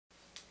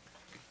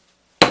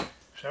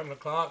7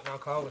 o'clock, and I'll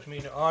call this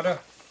meeting to order.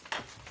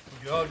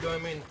 Would you all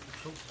join me in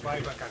salute the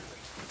flag of our country?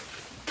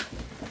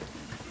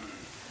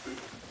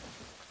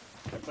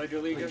 I pledge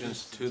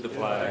Allegiance to the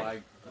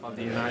flag of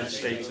the United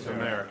States of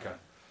America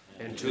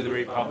and to the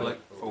republic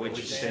for which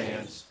it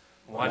stands,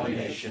 one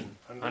nation,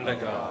 under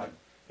God,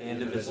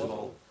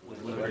 indivisible,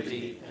 with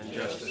liberty and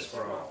justice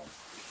for all.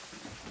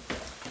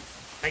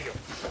 Thank you.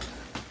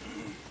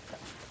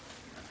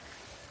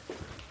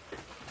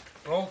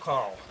 Roll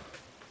call.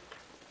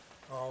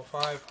 All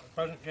five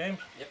present, James?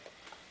 Yep.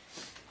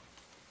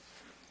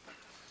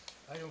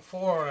 Item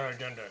 4 on our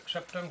agenda,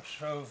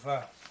 acceptance of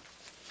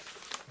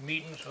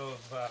minutes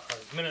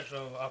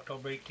of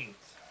October 18th.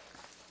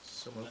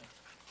 So moved.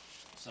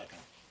 Second.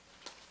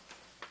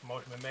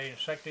 Motion been made and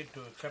seconded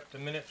to accept the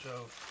minutes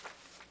of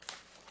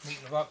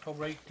meeting of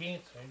October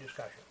 18th. Any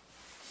discussion?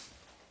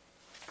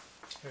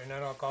 Hearing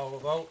none, I'll call the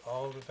vote.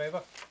 All those in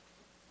favor?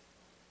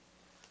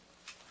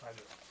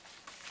 5-0.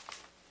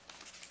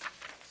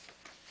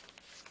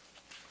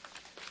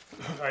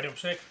 Item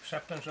 6,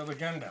 acceptance of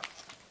agenda.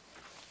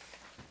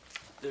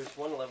 There's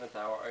one 11th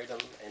hour item,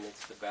 and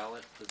it's the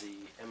ballot for the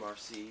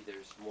MRC.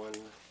 There's one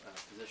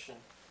position.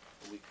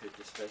 We could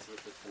dispense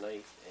with it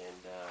tonight,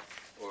 and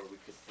or we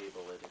could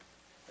table it.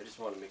 I just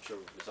want to make sure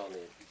it was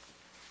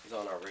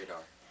on our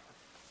radar.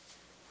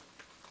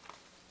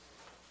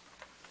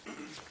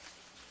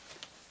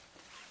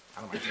 I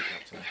don't mind taking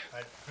up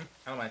tonight.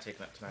 I don't mind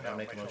taking up tonight. I'll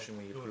make a motion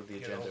we approve the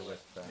agenda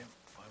with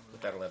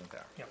that 11th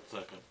hour. Yep.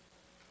 Second.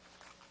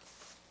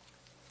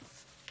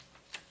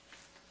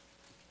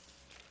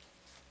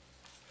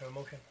 Have a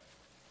motion?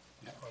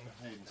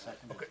 Made and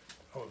seconded. Okay.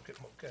 Oh,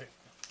 okay.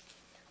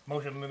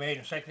 Motion been made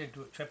and seconded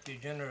to accept the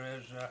agenda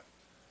as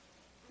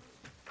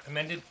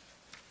amended.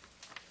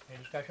 Any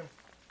discussion?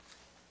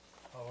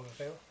 All those in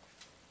favor?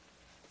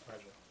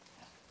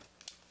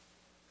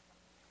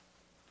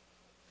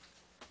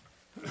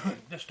 5-0.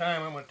 This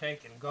time I'm going to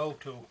take and go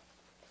to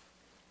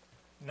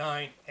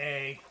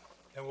 9A,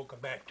 and we'll come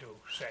back to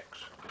 6.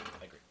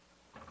 I agree.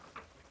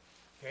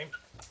 James?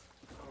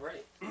 All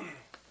right.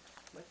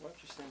 Mike, why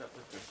don't you stand up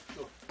with me?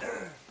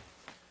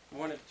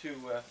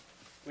 Sure.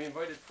 We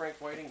invited Frank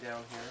Whiting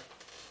down here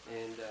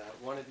and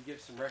wanted to give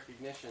some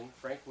recognition.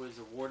 Frank was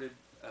awarded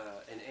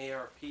an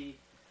ARP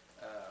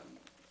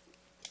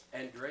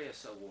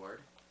Andreas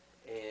Award,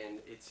 and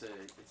it's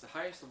the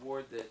highest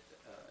award that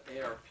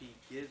ARP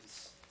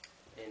gives,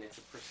 and it's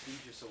a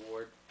prestigious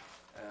award.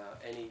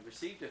 And he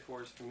received it for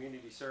his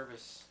community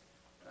service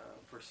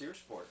for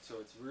Searsport, so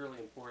it's really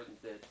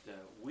important that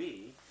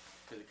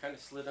because it kind of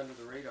slid under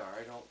the radar.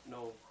 I don't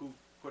know who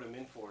put him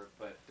in for it,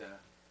 but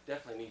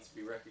definitely needs to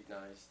be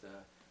recognized.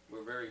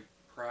 We're very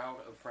proud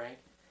of Frank,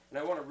 and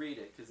I want to read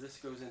it because this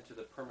goes into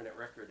the permanent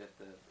record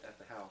at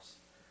the house.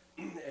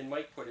 And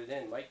Mike put it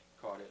in. Mike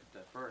caught it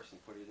first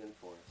and put it in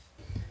for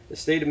us. The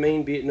state of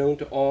Maine, be it known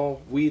to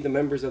all, we, the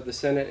members of the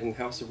Senate and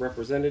House of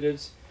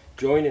Representatives,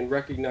 join in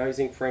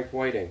recognizing Frank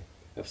Whiting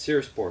of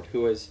Searsport,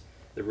 who is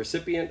the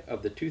recipient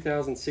of the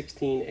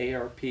 2016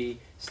 ARP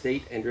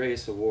State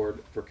Andreas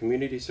Award for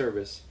Community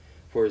Service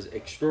for his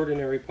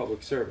extraordinary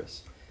public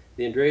service.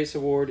 The Andreas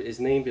Award is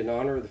named in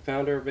honor of the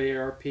founder of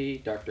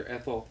ARP, Dr.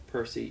 Ethel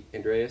Percy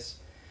Andreas.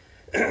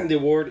 The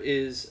award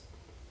is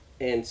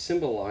and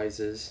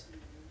symbolizes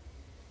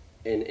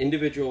an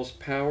individual's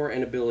power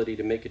and ability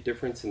to make a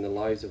difference in the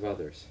lives of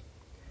others.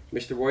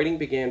 Mr. Whiting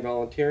began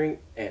volunteering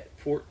at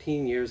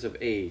 14 years of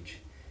age,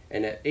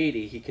 and at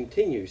 80 he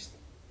continues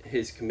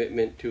his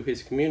commitment to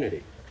his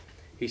community.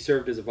 He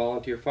served as a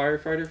volunteer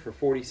firefighter for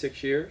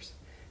 46 years,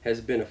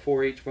 has been a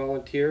 4-H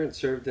volunteer, and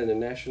served in the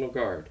National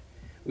Guard.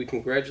 We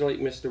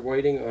congratulate Mr.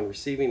 Whiting on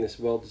receiving this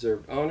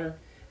well-deserved honor,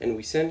 and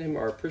we send him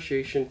our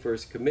appreciation for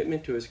his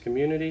commitment to his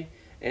community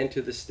and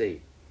to the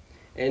state.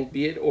 And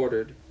be it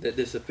ordered that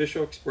this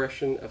official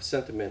expression of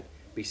sentiment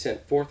be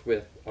sent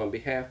forthwith on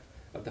behalf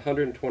of the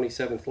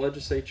 127th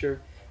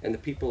Legislature and the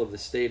people of the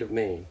state of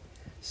Maine.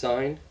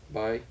 Signed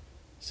by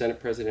Senate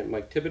President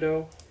Mike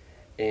Thibodeau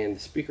and the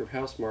Speaker of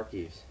House Mark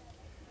Eves.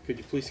 Could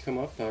you please come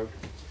up? I'd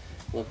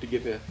love to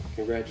give you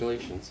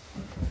congratulations.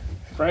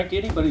 Frank,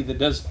 anybody that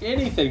does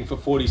anything for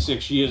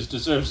 46 years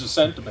deserves a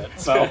sentiment,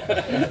 so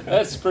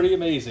that's pretty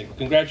amazing.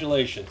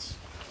 Congratulations.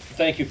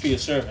 Thank you for your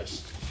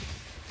service.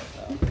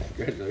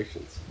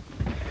 Congratulations.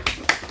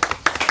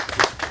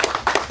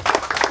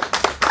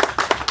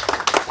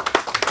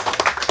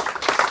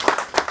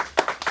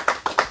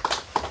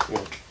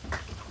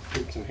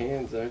 Put some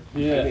hands there.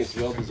 Yes. I think it's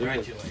well deserved.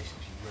 Congratulations.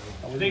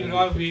 I think it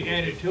ought to be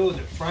added too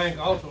that Frank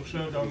also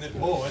served on this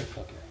board,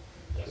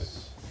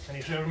 Yes. and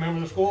he served a member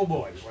of the school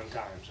board one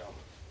time, so.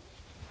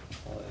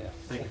 Oh, yeah.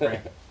 Thank you,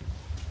 Frank.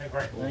 Hey,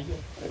 Frank. Thank you.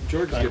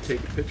 George is going to take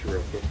a picture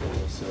real quick for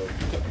us,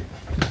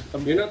 so.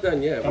 You're not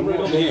done yet. I'm We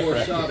right want over one here, more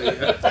Frank. shot at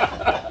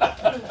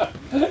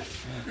you.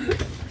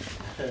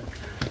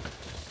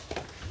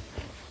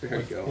 There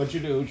you go. What you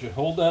do is you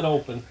hold that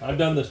open. I've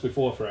done this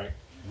before, Frank.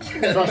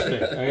 Trust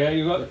me. Okay,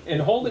 you go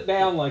and hold it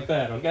down like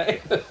that,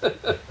 okay?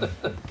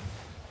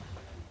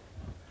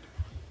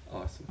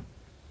 Awesome.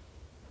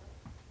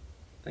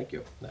 Thank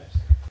you. Nice.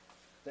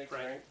 Thank you,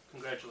 Frank, Frank.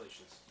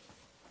 congratulations.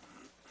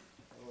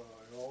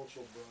 I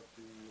also brought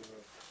the,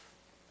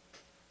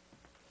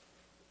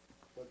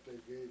 what they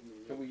gave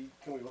me.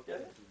 Can we look at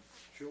it?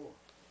 Sure.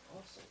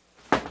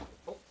 Awesome.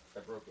 Oh, I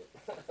broke it.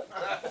 It's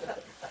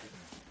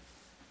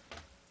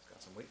got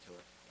some weight to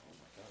it. Oh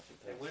my gosh,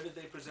 it And where did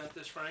they present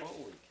this, Frank?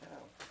 Holy cow.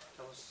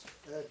 Tell us.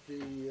 At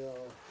the,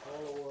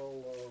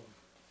 Hollowell,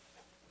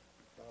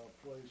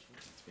 place.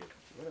 It's beautiful.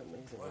 What an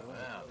amazing.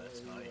 Wow,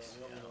 that's nice,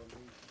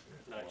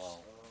 Nice. Wow.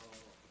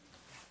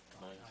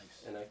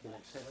 And I can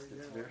attest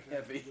it's very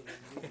heavy.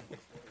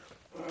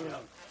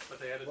 But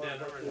they had a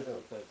dinner and.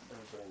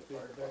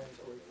 Big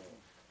banquet.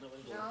 No,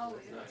 we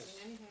Nice. haven't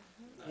seen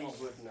anything. He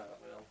would not,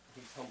 well,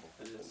 he's humble.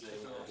 It is a-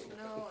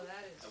 No,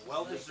 that is. A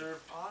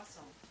well-deserved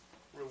Awesome.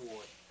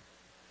 reward.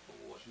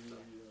 She, So,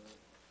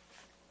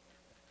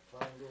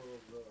 founder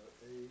of the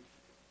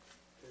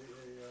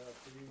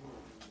AARP,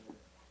 and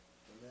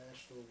the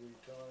National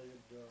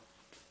Retired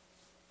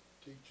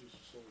Teachers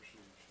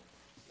Association.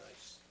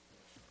 nice.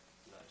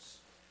 Nice.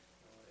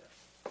 Oh, yeah.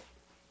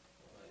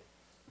 Well,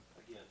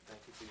 again,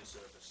 thank you for your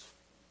service.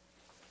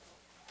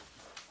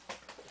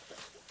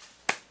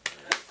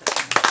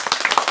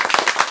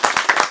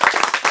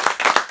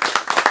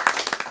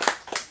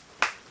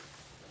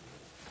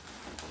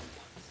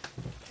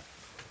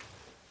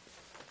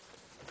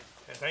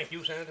 And thank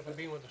you, Senator, for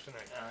being with us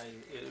tonight.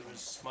 It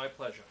was my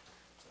pleasure.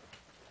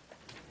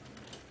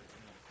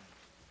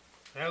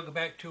 Now we'll go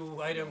back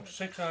to item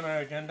 6 on our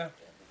agenda.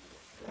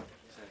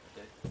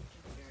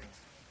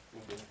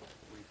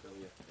 Refill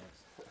you.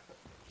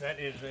 That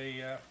is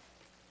a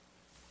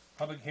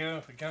public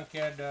hearing for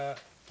junkyard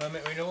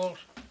permit renewals.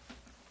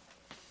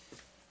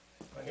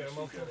 I hear a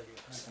motion.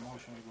 Make a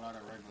motion, we go out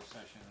of regular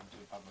session into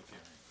public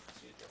hearing.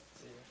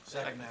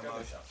 Second that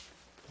motion.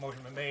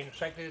 Motion been made and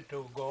seconded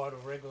to go out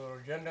of regular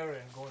agenda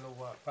and go into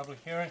public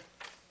hearing.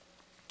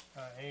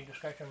 Any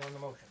discussion on the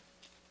motion?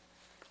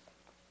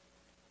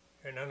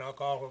 Hearing none, I'll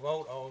call for a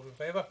vote. All those in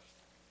favor?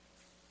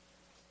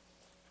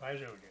 5-0,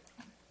 dear.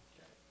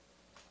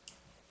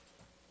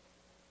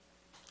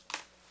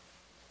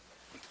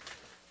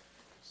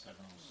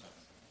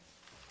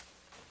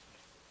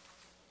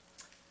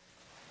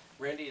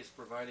 Randy has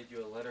provided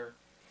you a letter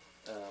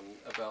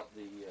about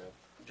the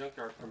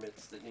junkyard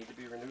permits that need to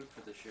be renewed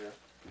for this year.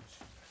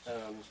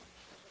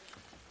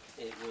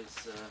 It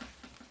was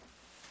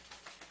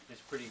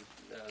it's pretty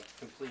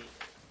complete.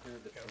 Here are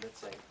the permits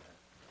saying.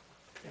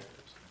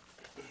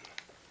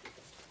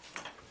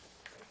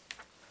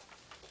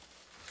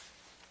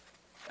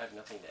 I have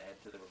nothing to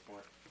add to the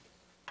report.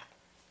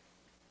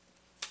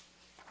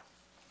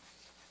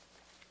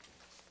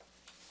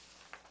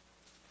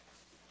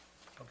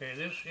 Okay,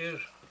 this is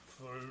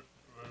for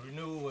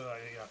renew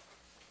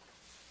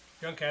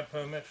junkyard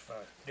permits for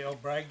Dale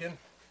Bragdon,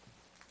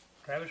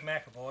 Travis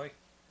McAvoy,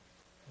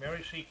 Mary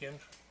Seekins,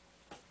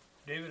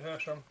 David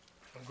Hersom,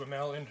 and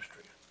Grimmel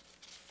Industries.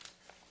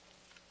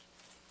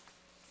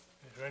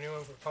 Is there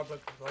anyone from the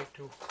public who'd like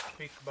to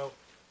speak about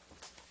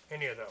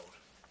any of those?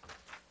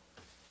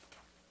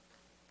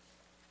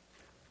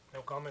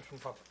 No comments from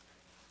public.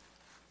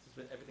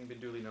 Has everything been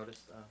duly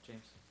noticed,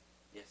 James?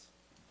 Yes.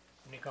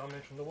 Any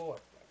comments from the board?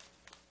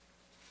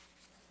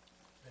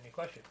 Any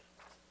questions?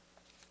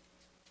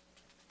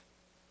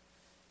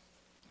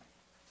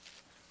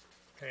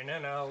 Okay,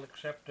 then I'll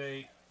accept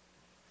a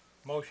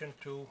motion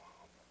to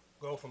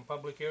go from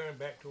public hearing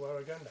back to our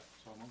agenda.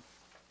 So moved.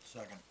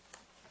 Second.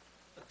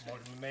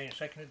 Motion been made and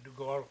seconded to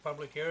go out of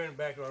public hearing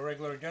back to our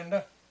regular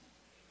agenda.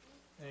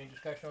 Any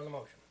discussion on the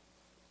motion?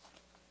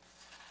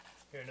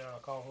 Here now, I'll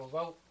call for a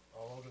vote.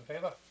 All those in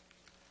favor?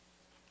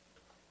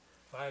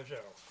 5-0.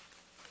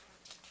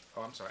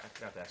 Oh, I'm sorry, I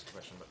forgot to ask a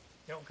question, but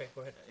Yeah, okay,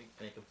 go ahead.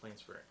 any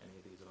complaints for any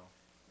of these at all?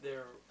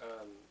 There,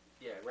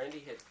 yeah, Randy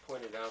had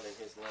pointed out in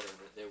his letter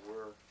that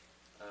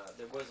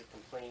there was a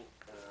complaint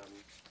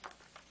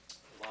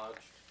lodged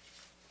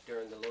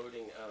during the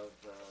loading of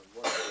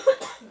one of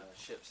the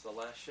ships, the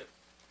last ship.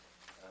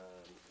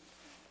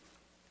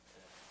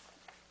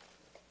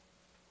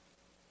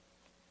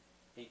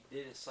 He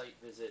did a site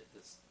visit.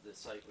 The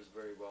site was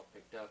very well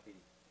picked up.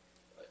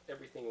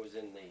 Everything was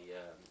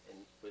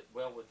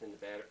well within the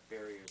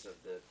barriers of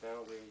the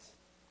boundaries.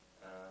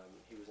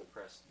 He was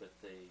impressed with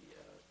the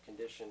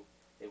condition.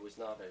 It was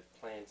not a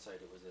planned site.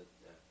 It was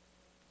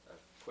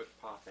a quick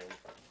pop-in.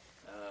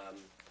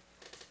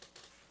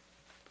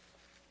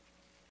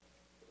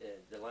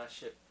 The last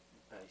ship,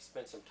 he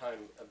spent some time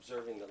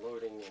observing the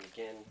loading, and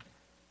again,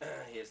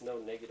 he has no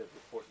negative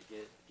report to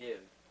give.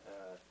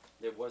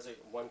 There was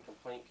one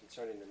complaint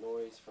concerning the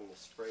noise from the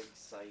Sprague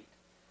site,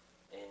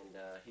 and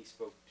he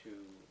spoke to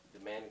the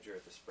manager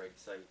at the Sprague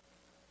site,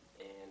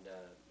 and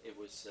it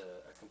was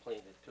a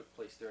complaint that took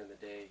place during the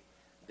day.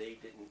 They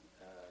didn't,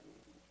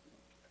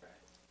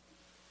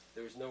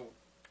 there was no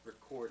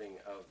recording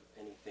of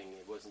anything.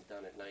 It wasn't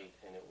done at night,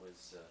 and it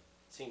was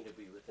seemed to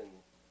be within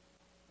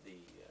the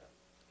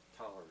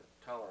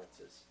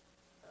tolerances,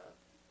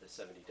 the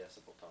 70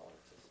 decibel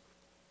tolerances.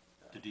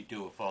 Did he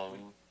do a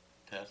following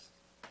test?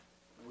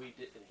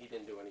 he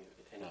didn't do any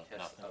No,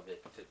 tests nothing. of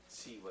it to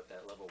see what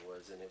that level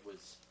was, and it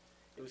was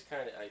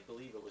kind of, I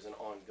believe it was an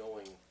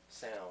ongoing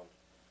sound,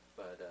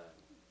 but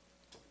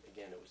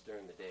again, it was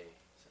during the day,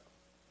 so.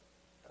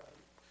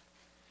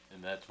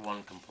 And that's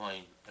one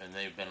complaint, and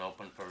they've been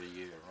open for a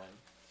year, right?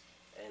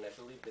 And I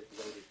believe they've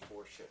loaded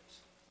 4 ships.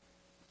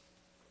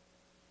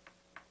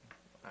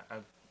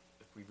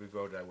 If we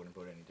voted, I wouldn't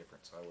vote any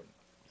different, so I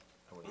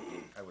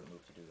wouldn't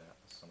move to do that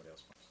unless somebody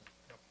else wants to.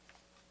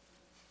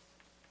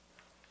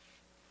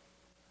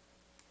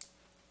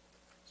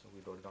 So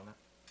we voted on that?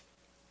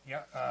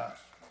 Yeah,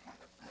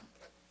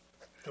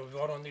 so we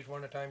vote on these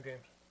one at a time,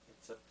 James?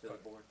 It's up to the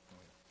board.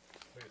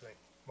 What do you think?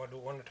 Want to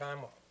do one at a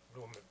time or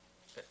do them?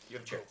 You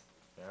have chair.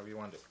 However you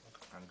want to do.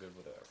 I'm good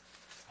with whatever.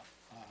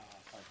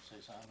 If I can say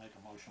so, I'll make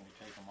a motion, we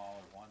take them all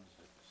at once.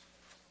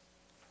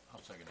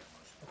 I'll second that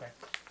motion. Okay.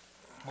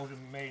 Motion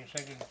made and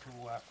seconded to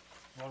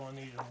vote on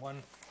these in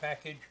one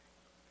package.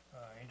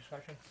 Any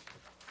discussion?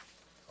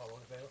 All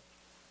those in favor?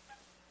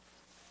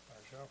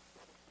 5-0.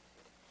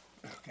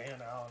 Okay,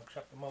 and I'll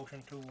accept the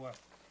motion to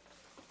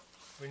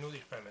renew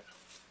these permits.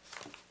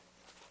 So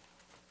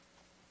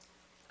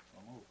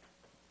moved.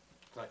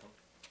 Second.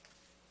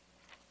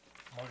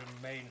 Motion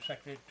made and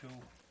seconded to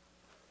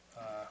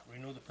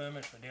renew the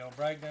permits for Dale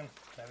Bragdon,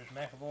 Travis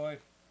McAvoy,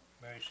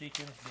 Mary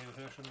Seekins, David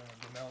Herson,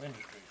 and Grimmel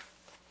Industries.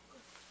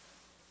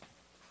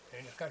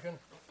 Any discussion?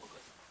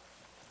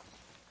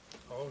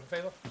 All those in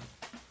favor?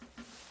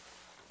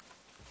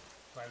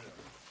 5-0.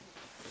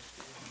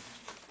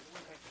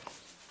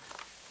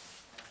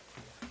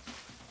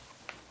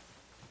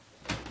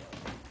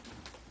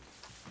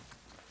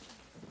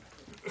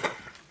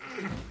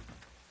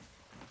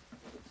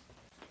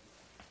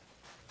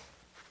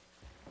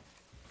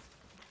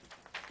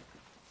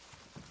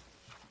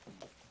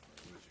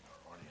 Losing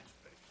our audience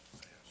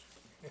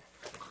base,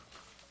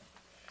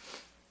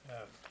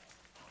 Uh,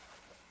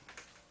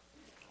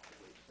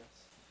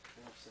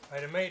 Yes.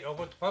 Item 8,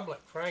 over to the public.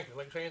 Frank, would you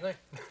like to say anything?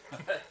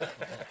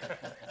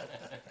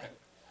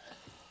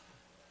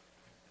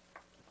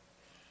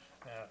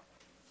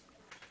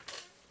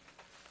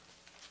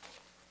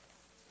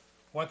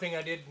 One thing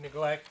I did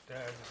neglect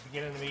at the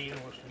beginning of the meeting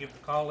was to give the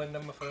call-in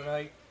number for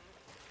tonight.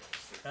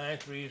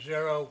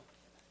 930-8189.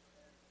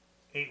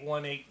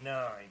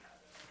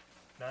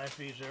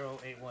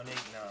 930-8189.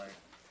 I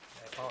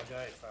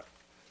apologize for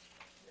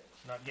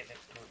not getting it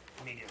to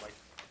it immediately.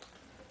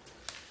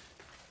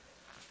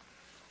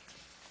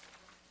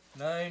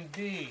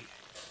 9D,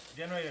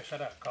 generator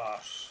setup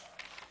costs.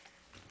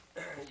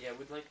 Yeah,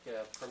 we'd like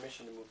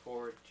permission to move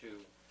forward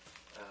to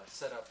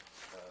set up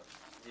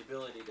the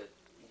ability to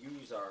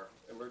use our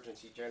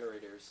emergency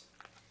generators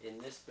in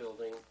this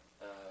building,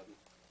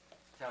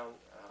 town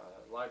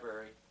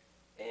library,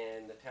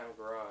 and the town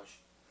garage.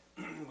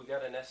 We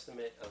got an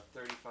estimate of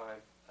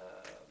 $3,550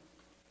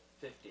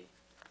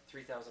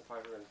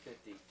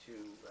 to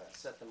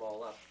set them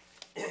all up.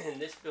 In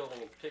this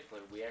building in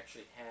particular, we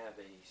actually have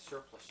a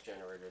surplus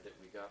generator that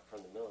we got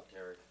from the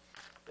military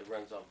that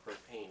runs on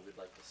propane. We'd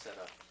like to set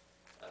up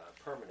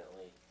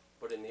permanently,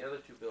 but in the other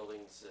 2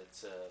 buildings,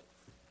 it's a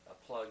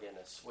plug and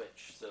a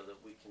switch so that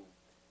we can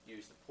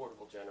use the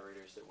portable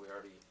generators that we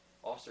already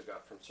also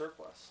got from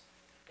surplus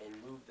and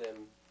move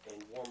them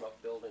and warm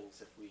up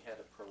buildings if we had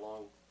a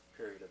prolonged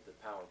period of the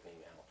power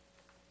being out.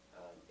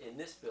 In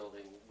this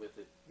building, with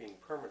it being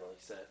permanently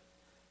set,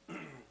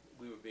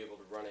 we would be able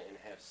to run it and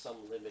have some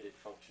limited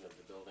function of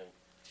the building,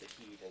 the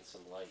heat and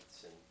some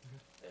lights. And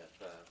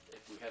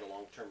if we had a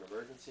long-term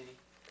emergency,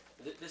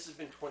 this has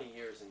been 20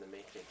 years in the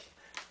making.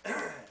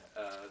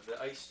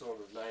 The ice storm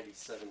of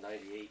 97,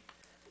 98,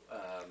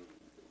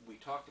 we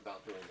talked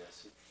about doing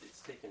this. It's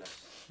taken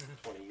us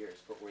 20 years,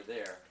 but we're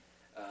there.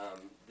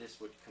 This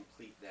would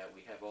complete that.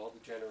 We have all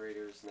the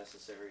generators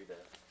necessary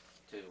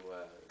to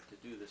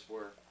do this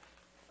work.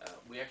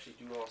 We actually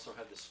do also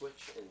have the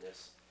switch in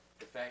this.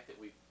 The fact that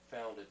we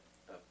found a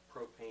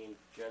propane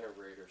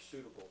generator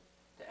suitable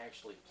to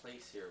actually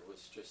place here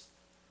was just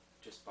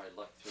by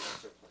luck through the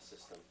surplus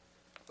system.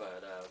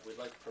 But we'd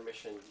like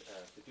permission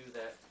to do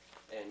that,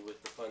 and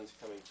with the funds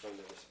coming from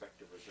the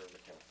respective reserve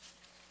accounts.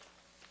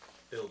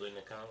 Building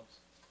accounts?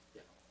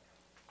 Yeah,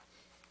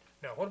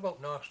 Now, what about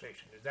North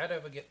Station? Did that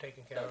ever get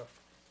taken care Done. of?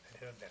 I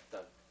heard that.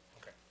 done.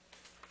 Okay.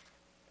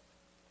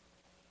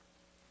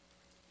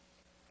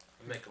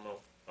 Make a mo,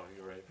 oh,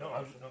 you ready? No,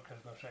 I was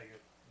gonna say, you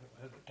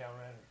heard the town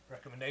manager's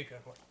recommendation,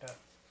 what,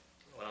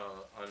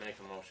 I make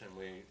a motion,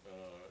 we,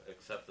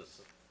 accept the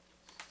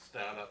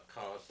startup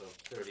cost of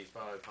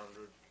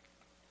 $3,500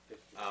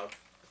 out,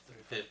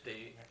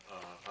 50,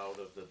 out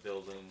of the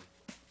building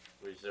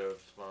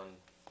reserves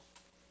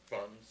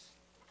funds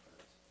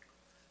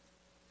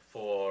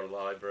for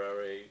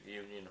library,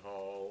 Union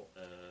Hall,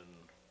 and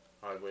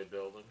highway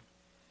building.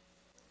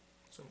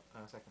 So,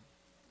 second.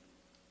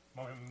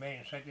 motion made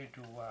and seconded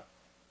to,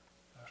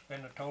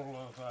 spend a total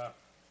of,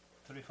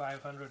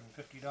 $3,550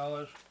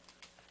 to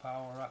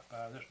power up,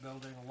 this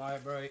building, the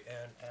library,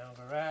 and town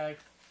garage.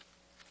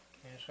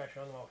 Any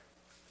discussion on the motion?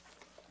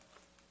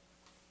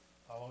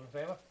 All those in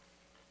favor?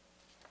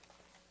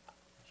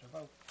 That's a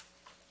vote.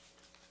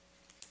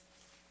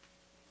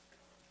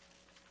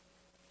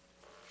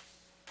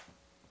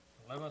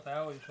 11th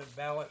hour, you said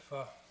ballot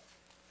for,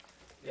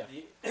 Yeah.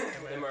 The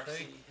MRC.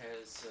 MRC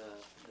has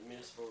the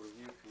Municipal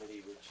Review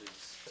Committee, which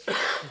is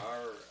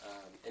our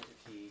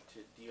entity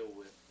to deal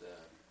with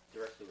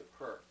directly with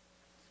PERC,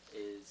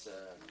 is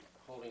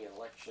holding an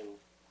election,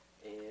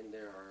 and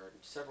there are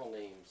several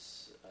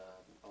names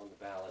on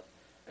the ballot.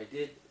 I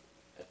did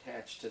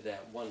attach to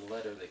that one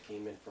letter that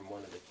came in from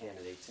one of the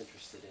candidates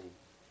interested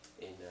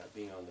in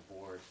being on the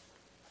board.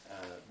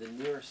 The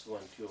nearest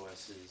one to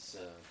us is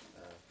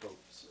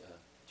folks,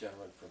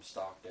 gentleman from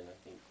Stockton. I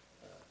think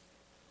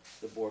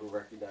the board will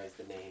recognize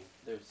the name.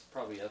 There's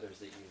probably others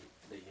that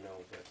you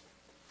know, but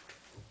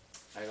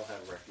I don't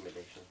have a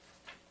recommendation.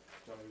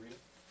 Do you want me to read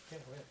it? yeah,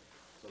 go ahead.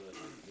 So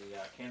the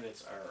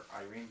candidates are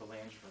Irene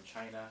Belanger from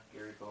China,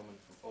 Gary Bowman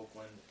from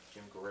Oakland,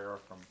 Jim Guerrero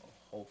from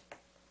Hope,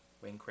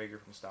 Wayne Krager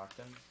from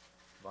Stockton,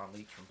 Von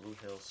Leach from Blue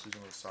Hills, Susan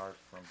Lassard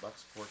from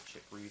Bucksport,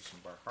 Chip Reeves from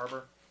Bar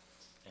Harbor,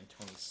 and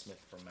Tony Smith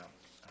from Mount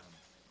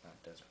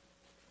Desert.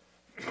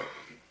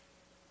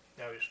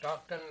 Now, is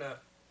Stockton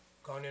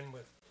gone in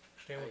with,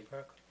 staying with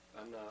PERC?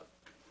 I'm not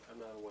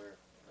aware.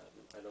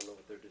 I don't know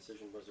what their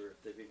decision was or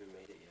if they've even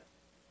made it yet.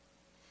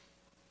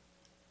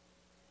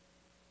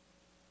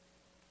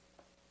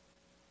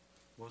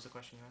 What was the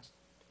question you asked?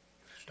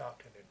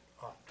 Stockton and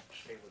opted to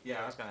stay with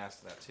Yeah, I was PERC. going to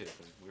ask that too,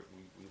 because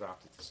we've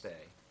opted to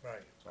stay.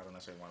 Right. So I don't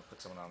necessarily want to put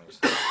someone on there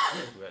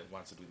who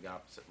wants to do the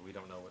opposite. We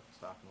don't know what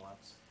Stockton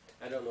wants.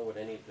 I don't know what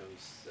any of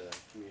those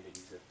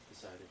communities have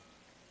decided.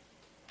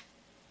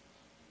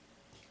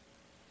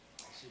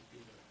 I see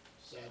Peter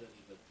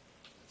Saturday, but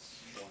that's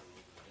more than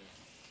we can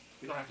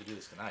We don't have to do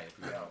this tonight if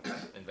we want to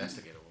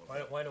investigate it a little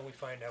bit. Why don't we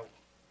find out?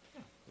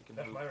 We can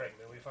That's do, my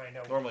recommendation. We find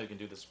out normally we can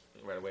do this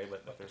right away,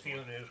 but what if the there's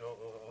feeling is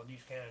of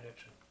these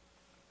candidates. And,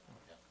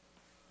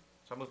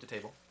 so I'll move to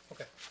table.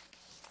 okay.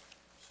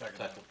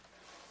 Second.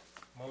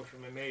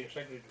 Motion been made and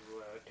seconded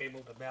to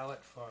table the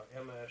ballot for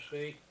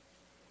MRC.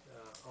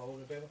 All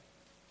those in favor?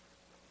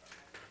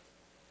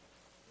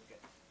 Okay,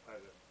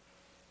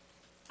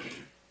 5-0.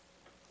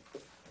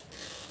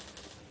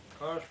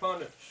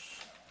 Correspondence.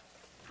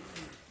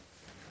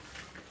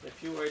 A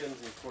few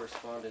items in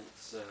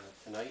correspondence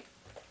tonight.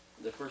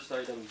 The first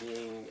item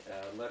being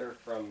a letter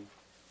from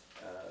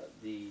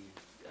the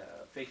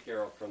Faith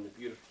Garrel from the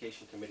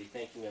Beautification Committee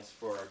thanking us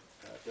for our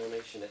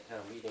donation at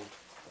town meeting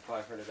of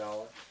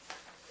 $500.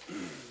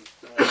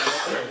 The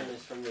next item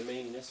is from the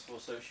Maine Municipal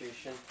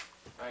Association.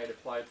 I had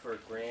applied for a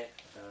grant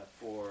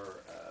for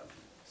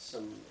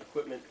some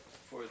equipment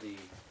for the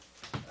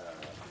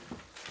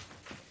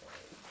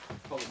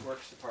Public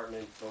Works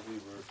Department, but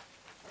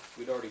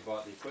we'd already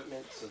bought the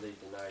equipment, so they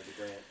denied the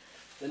grant.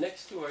 The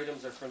next two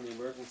items are from the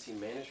Emergency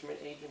Management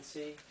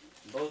Agency.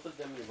 Both of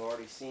them you've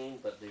already seen,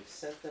 but they've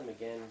sent them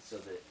again so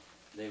that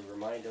they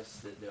remind us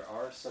that there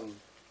are some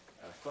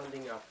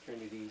funding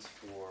opportunities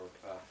for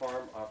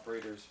farm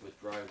operators with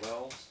dry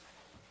wells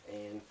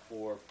and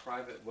for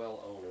private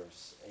well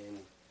owners. And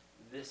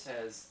this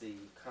has the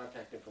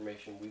contact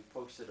information. We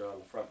posted it on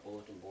the front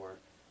bulletin board,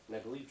 and I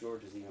believe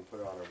George has even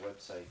put it on our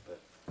website, but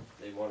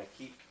they want to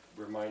keep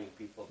reminding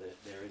people that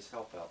there is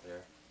help out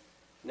there.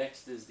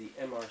 Next is the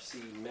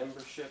MRC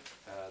membership.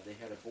 They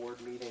had a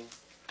board meeting.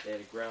 They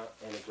had a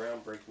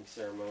groundbreaking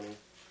ceremony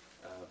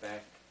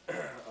back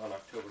on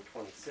October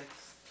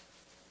 26th,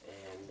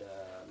 and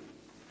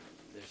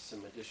there's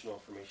some additional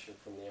information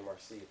from the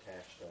MRC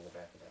attached on the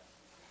back of that.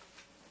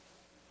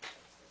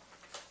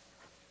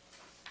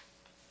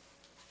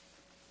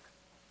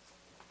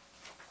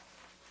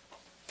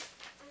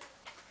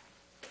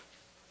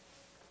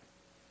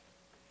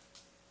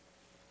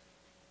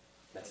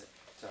 That's it.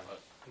 Sorry.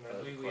 And I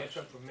believe we had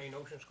something from Maine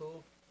Ocean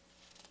School.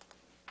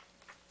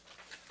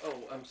 Oh,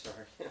 I'm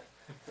sorry.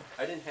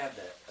 I didn't have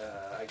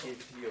that. I gave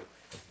it to you.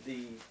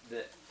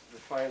 The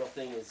final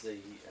thing is the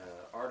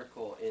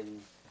article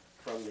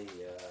from the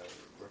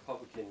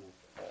Republican,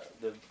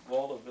 the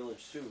Waldo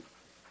Village Soup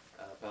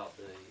about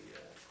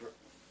the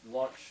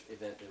launch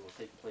event that will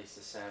take place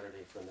this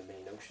Saturday from the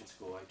Maine Ocean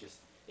School. I just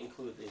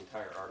included the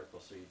entire article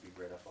so you'd be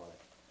read up on it.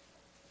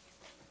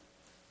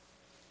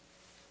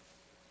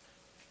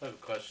 I have a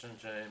question,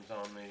 James,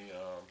 on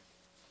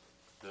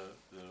the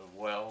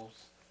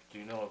wells. Do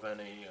you know of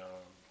any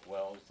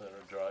wells that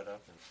are dried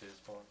up in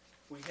Searsport?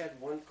 We had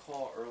one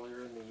call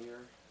earlier in the year,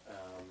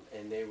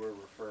 and they were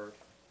referred.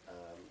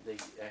 They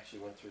actually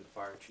went through the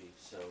fire chief,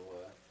 so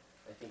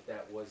I think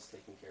that was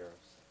taken care of.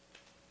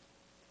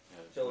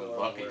 Yeah, Still we're not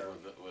lucky aware.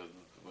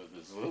 with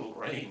this little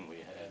rain we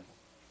had.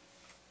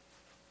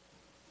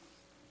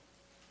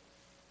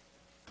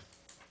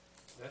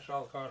 That's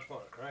all the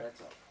correspondence, correct?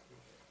 That's all.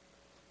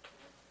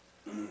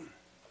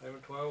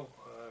 11-12,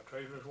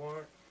 treasurer's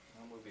warrant.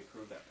 I'll move we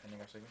approve that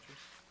pending our signatures.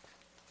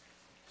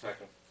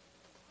 Second.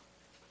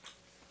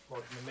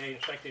 Motion been made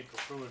and seconded to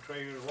approve the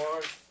treasurer's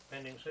warrant,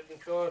 pending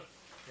signatures.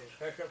 Any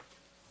discussion?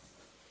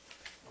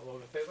 All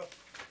those in favor?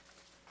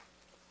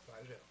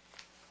 5-0.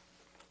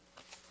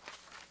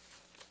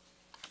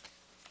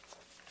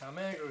 Town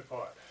manager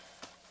report.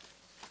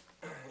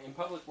 In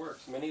Public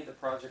Works, many of the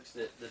projects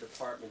that the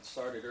department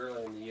started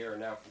earlier in the year are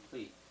now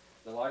complete.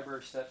 The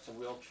library steps and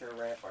wheelchair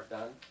ramp are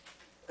done.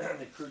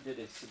 The crew did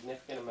a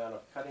significant amount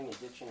of cutting and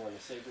ditching on the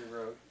Savory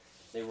Road.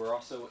 They were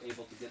also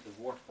able to get the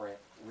wharf ramp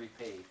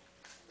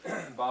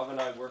repaved. Bob and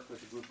I worked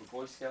with a group of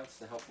Boy Scouts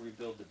to help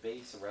rebuild the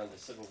base around the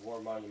Civil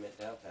War monument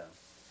downtown.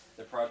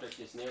 The project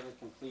is nearly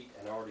complete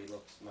and already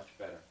looks much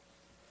better.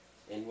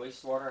 In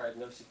wastewater, I have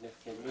no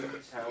significant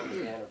news. Howard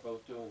and Dan are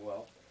both doing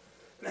well.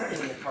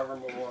 In the Carver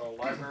Memorial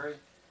Library,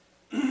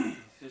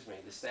 excuse me,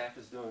 the staff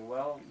is doing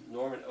well.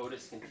 Norman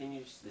Otis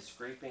continues the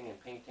scraping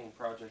and painting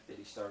project that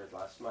he started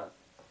last month.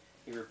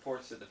 He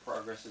reports that the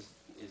progress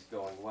is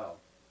going well.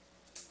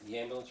 The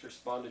ambulance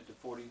responded to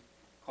 40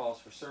 calls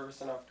for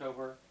service in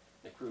October.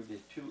 The crew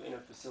did 2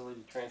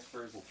 interfacility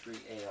transfers and 3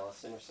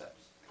 ALS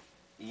intercepts.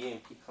 The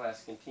EMT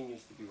class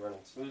continues to be running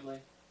smoothly.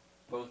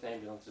 Both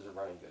ambulances are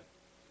running good.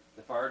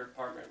 The fire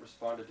department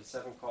responded to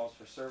 7 calls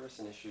for service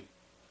and issued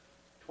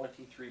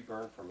 23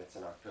 burn permits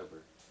in October.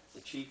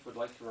 The chief would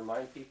like to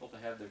remind people to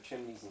have their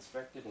chimneys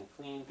inspected and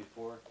cleaned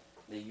before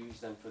they use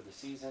them for the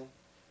season.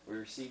 We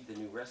received the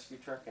new rescue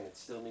truck and it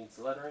still needs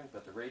lettering,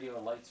 but the radio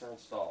and lights are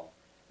installed.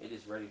 It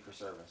is ready for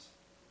service.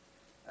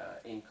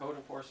 In code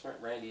enforcement,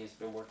 Randy has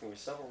been working with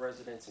several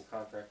residents and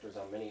contractors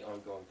on many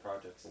ongoing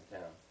projects in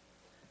town.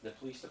 The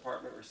police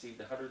department received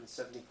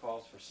 170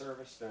 calls for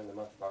service during the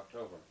month of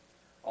October.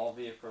 All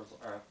vehicles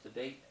are up to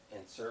date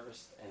and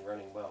serviced and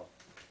running well.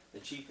 The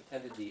chief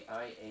attended the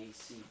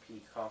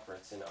IACP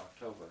conference in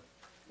October.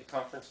 The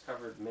conference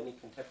covered many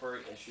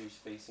contemporary issues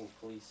facing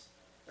police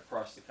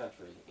across the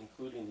country,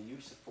 including the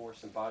use of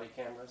force and body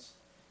cameras,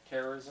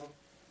 terrorism,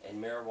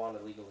 and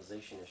marijuana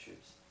legalization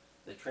issues.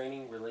 The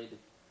training relating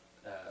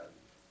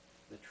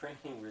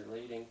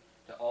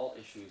to all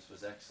issues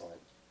was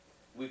excellent.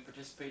 We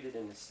participated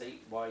in the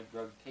statewide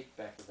drug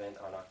take-back event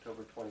on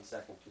October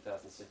 22nd,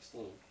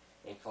 2016,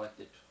 and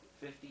collected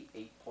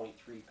 58.3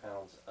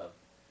 pounds of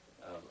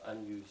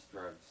unused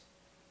drugs.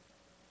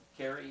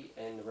 Carrie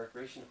and the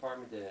Recreation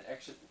Department did an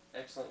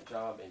excellent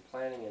job in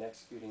planning and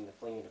executing the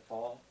Fling into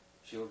Fall.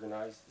 She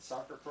organized the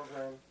soccer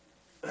program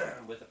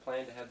with a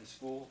plan to have the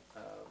school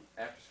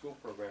after-school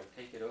program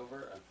take it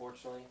over.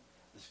 Unfortunately,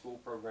 the school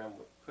program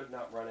could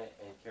not run it,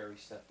 and Carrie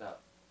stepped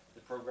up.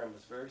 The program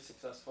was very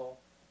successful,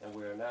 and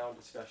we are now in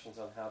discussions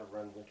on how to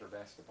run winter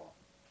basketball.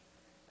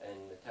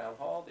 In the town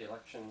hall, the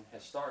election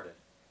has started.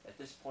 At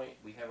this point,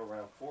 we have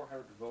around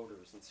 400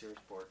 voters in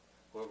Searsport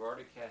who have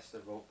already cast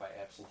their vote by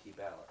absentee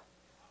ballot.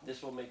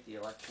 This will make the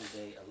election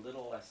day a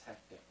little less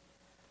hectic.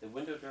 The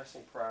window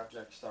dressing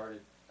project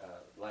started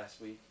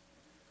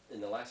in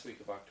the last week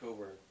of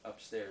October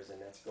upstairs,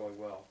 and that's going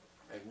well.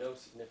 I have no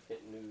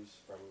significant news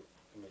from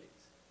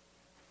committees.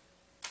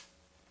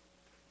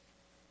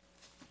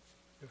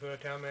 You've heard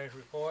the town manager's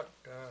report,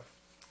 have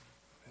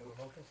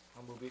a motion?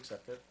 I'll move we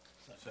accept it.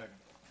 Second.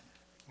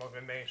 Motion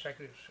been made,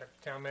 seconded, accept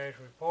the town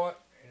manager's report,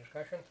 any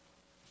discussion?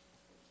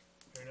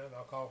 Hearing none,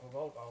 I'll call for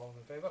vote, all those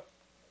in favor?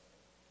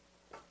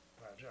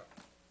 5-0.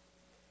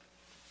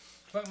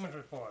 Selectmen's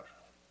report,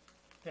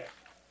 Dick.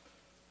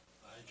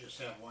 I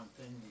just have one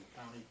thing, the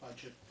county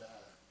budget,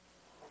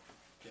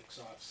 kicks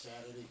off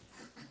Saturday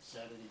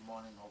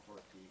morning over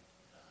at the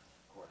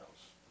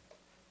courthouse.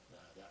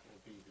 That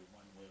will be the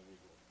one where we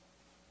will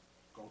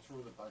go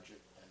through the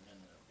budget, and then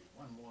there'll be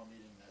one more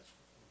meeting,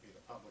 will be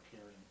the public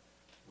hearing,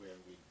 where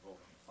we vote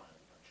on the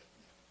final budget.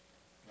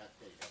 That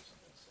date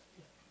hasn't been set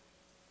yet.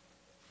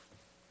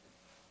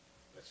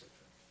 That's it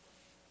for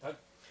me.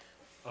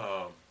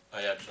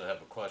 I actually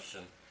have a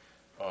question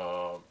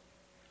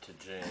to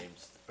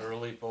James.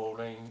 Early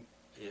voting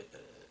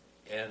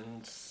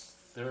ends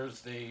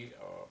Thursday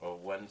or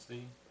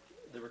Wednesday?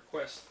 The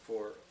request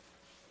for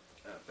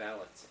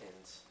ballots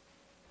ends,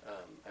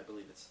 I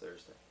believe it's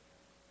Thursday.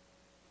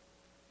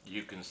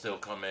 You can still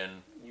come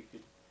in.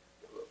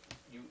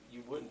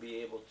 You wouldn't be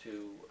able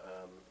to,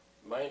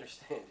 my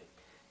understanding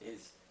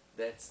is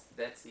that's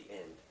the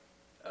end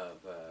of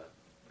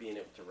being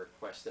able to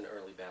request an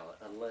early ballot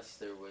unless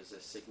there was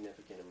a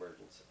significant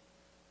emergency.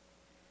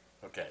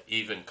 Okay,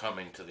 even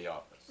coming to the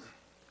office.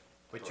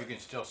 But you can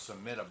still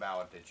submit a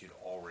ballot that you'd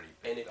already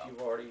And picked if up.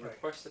 you've already Right.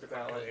 requested a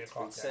Until ballot, 8 it's been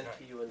o'clock that sent night.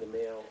 to you in the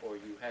mail, or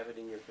you have it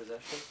in your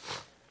possession,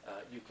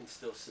 you can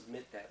still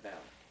submit that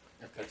ballot.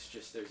 Okay. It's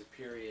just there's a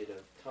period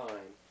of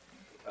time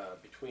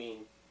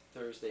between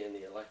Thursday and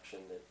the election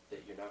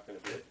that you're not going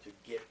to be able to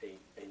get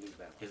a new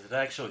ballot. Is it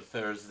actually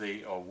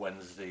Thursday or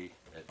Wednesday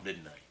at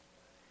midnight?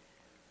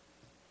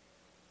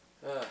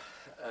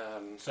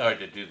 Sorry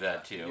to do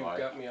that to you. You've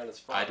got me on the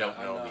spot. I don't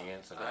I'm know not- the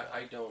answer to that.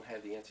 I don't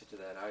have the answer to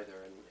that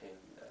either, and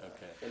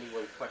Okay.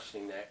 anyone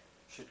questioning that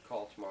should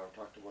call tomorrow and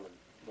talk to one of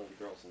the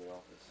girls in the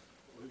office.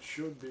 It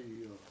should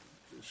be,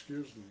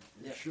 excuse me,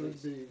 Yeah, it should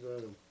please.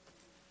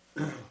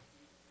 be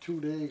 2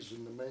 days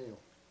in the mail.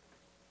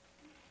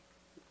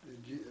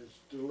 It's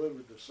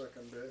delivered the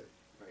second day.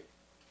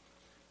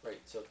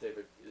 Right, so if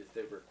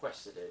they've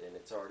requested it and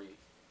it's already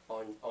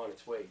on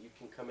its way, you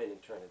can come in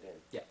and turn it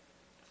in. Yeah.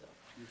 So,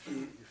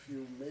 If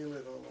you mail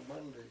it on a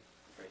Monday,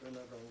 right. they're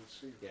not gonna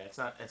receive it.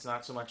 Yeah, it's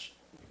not so much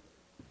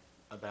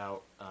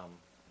about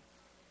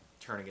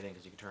turning it in,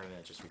 because you can turn it in,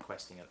 it's just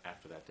requesting it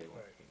after that day.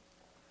 Right.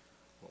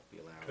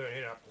 turn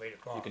it up later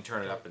o'clock. You can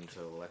turn it up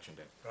until election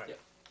day. Right. Yep.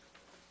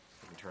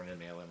 You can turn in,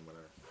 mail in,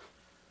 whatever.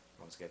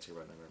 Once it gets here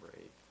by November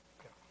 8th.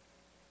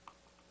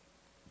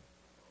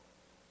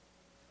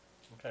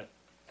 Okay.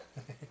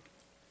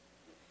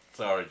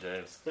 Sorry,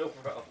 James. No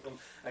problem.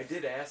 I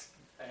did ask,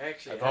 I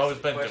actually I've asked always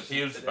the been question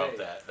confused today. about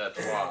that, that's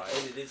why.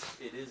 And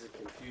it is a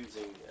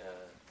confusing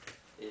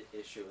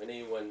issue, and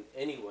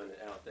anyone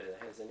out there that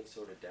has any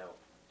sort of doubt,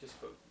 just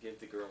go give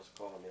the girls a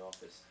call in the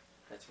office.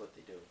 That's what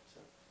they do. So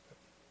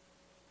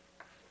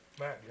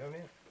Matt, you have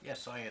any?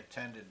 Yes, I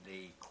attended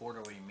the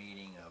quarterly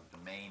meeting of the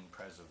Maine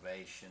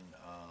Preservation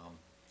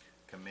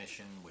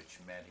Commission, which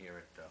met here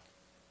at the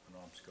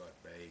Penobscot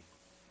Bay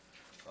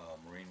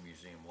Marine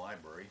Museum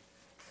Library,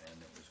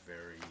 and it was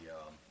very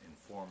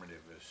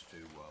informative as to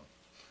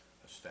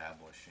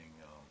establishing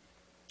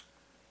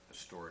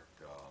historic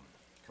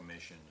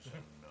commissions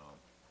and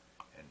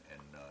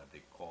the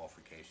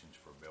qualifications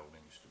for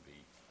buildings to be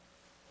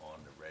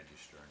on the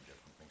register and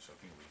different things. So I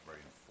think it was a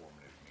very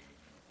informative meeting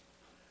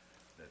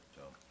that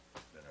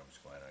I was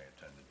glad I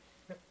attended.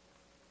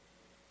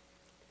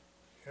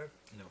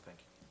 No, thank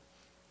you.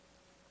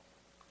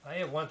 I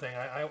have one thing,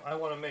 I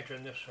wanna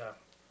mention this,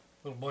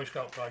 little Boy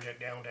Scout project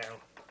downtown.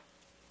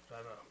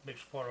 I'm a big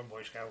supporter of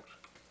Boy Scouts.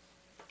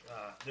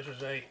 This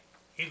is a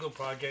Eagle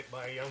project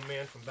by a young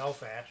man from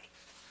Belfast.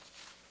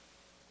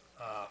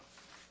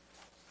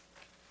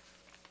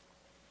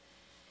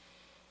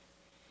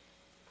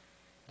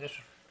 This is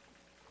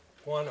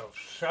one of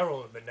several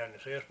that have been done in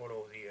Searsport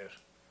over the years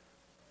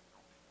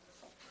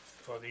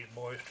for these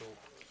boys to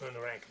earn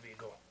the rank of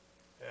Eagle.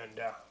 And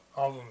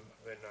all of them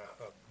have been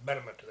a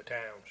betterment to the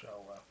town, so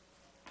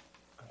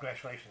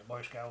congratulations to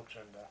Boy Scouts,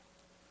 and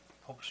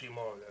hope to see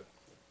more of them.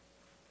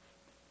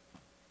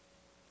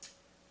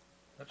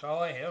 That's all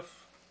I have.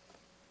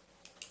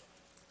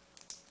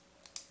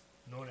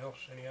 No one else,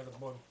 any other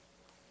board?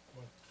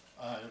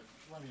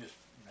 Let me just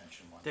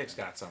mention one Dick's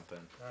thing. got something.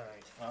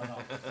 Alright,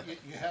 Well, no,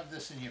 you have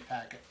this in your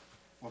packet.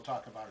 We'll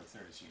talk about it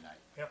Thursday night.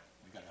 Yep.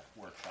 We got a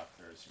workshop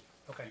Thursday.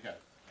 okay, You got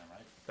it, all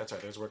right? That's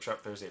right, there's a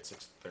workshop Thursday at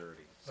 6:30.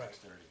 right,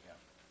 6:30, yeah.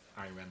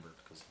 I remembered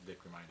because Dick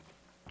reminded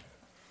me.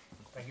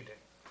 thank you, Dick.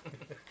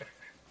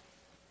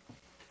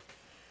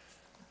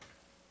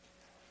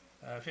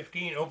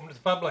 15, open to the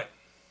public.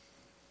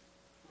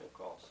 no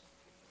calls.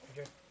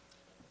 Okay.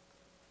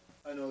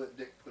 I know that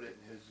Dick put it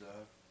in his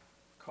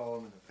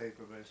column in the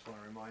paper, but I just want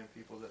to remind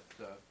people that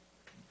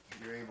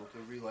you're able to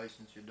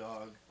relicense your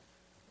dog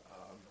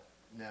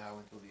now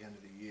until the end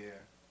of the year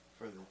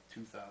for the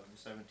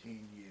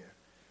 2017 year.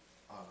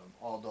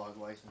 All dog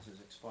licenses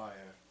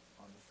expire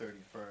on the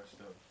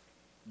 31st of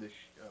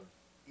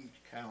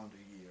each calendar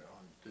year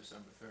on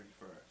December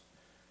 31st.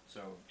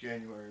 So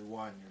January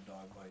 1, your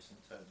dog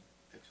license had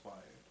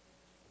expired.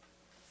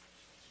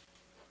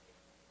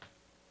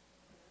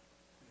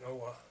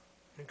 No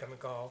incoming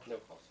calls. No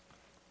calls.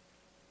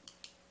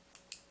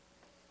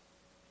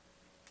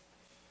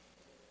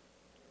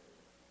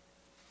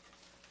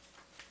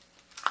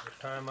 This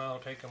time I'll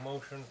take a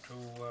motion to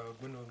go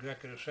into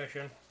executive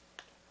session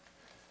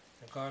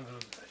according to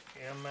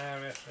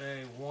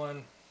MRSA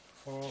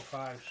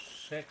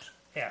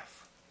 14056F,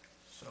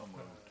 So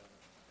moved.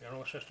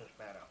 general assistance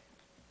matter.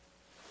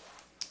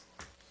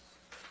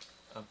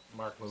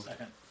 Mark moved.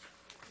 Second.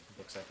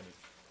 Dick seconded.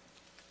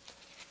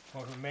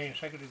 Motion made and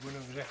seconded to go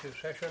into executive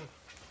session.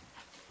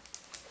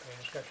 Any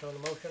discussion on the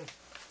motion?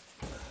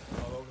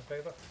 All those in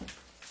favor?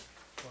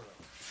 Hold on.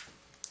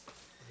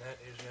 And that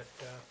is at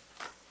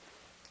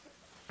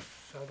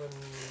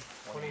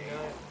 7:29.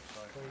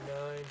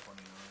 29.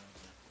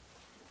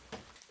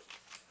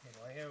 Do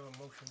I have a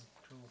motion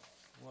to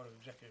go into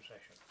executive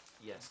session?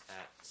 Yes,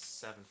 at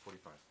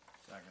 7:45.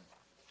 Second.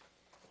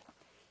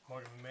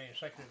 Motion made and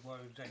seconded to go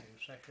into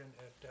executive session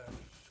at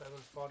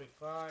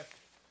 7:45.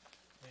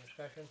 Any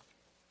discussion?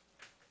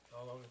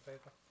 All those in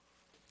favor?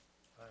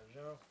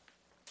 5-0.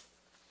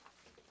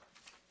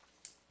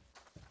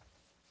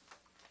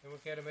 Anyone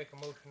care to make a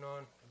motion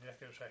on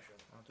executive session?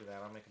 I'll do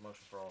that. I'll make a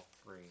motion for all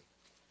three.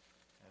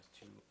 As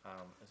to,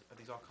 are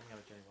these all coming out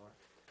of Jenny Laura?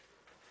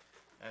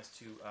 As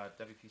to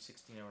WP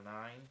 1609,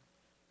 I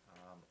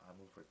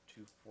move for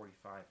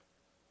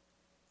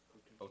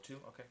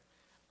 24502. Okay.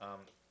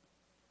 And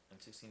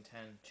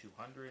 1610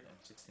 200 and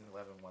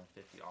 1611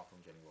 150, all from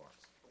Jenny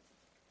Lawrence.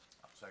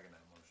 I'll second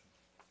that motion.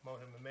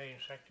 Motion been made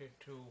and seconded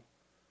to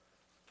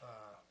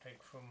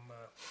take from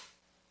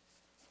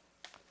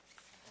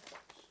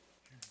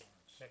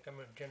that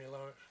coming Jenny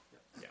Lawrence,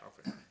 Yeah, I'll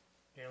figure.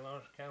 Jenny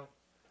Lawrence account,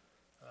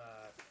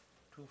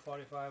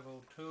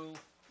 24502,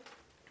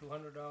 $200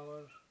 and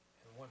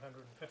 $150.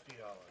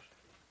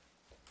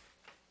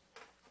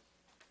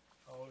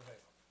 All in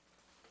favor?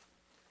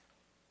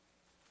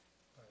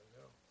 5-0.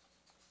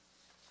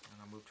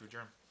 And I'll move to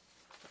adjourn.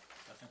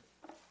 Second.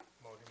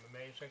 Motion been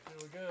made and seconded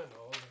to adjourn.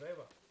 All in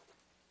favor?